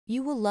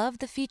You will love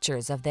the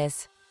features of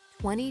this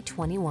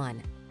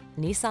 2021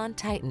 Nissan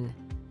Titan.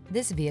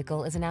 This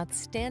vehicle is an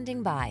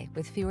outstanding buy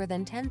with fewer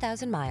than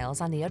 10,000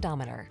 miles on the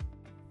odometer.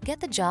 Get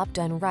the job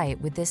done right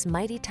with this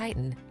mighty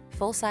Titan.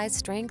 Full-size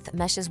strength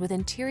meshes with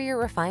interior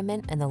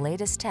refinement and the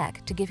latest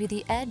tech to give you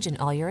the edge in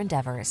all your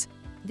endeavors.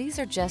 These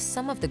are just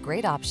some of the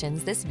great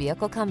options this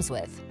vehicle comes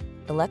with: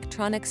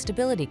 electronic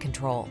stability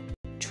control,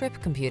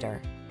 trip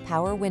computer,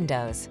 power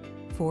windows,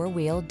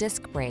 four-wheel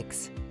disc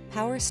brakes,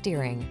 power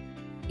steering.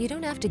 You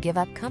don't have to give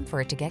up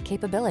comfort to get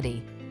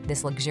capability.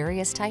 This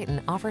luxurious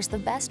Titan offers the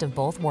best of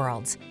both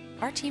worlds.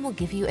 Our team will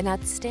give you an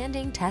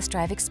outstanding test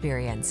drive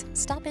experience.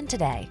 Stop in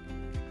today.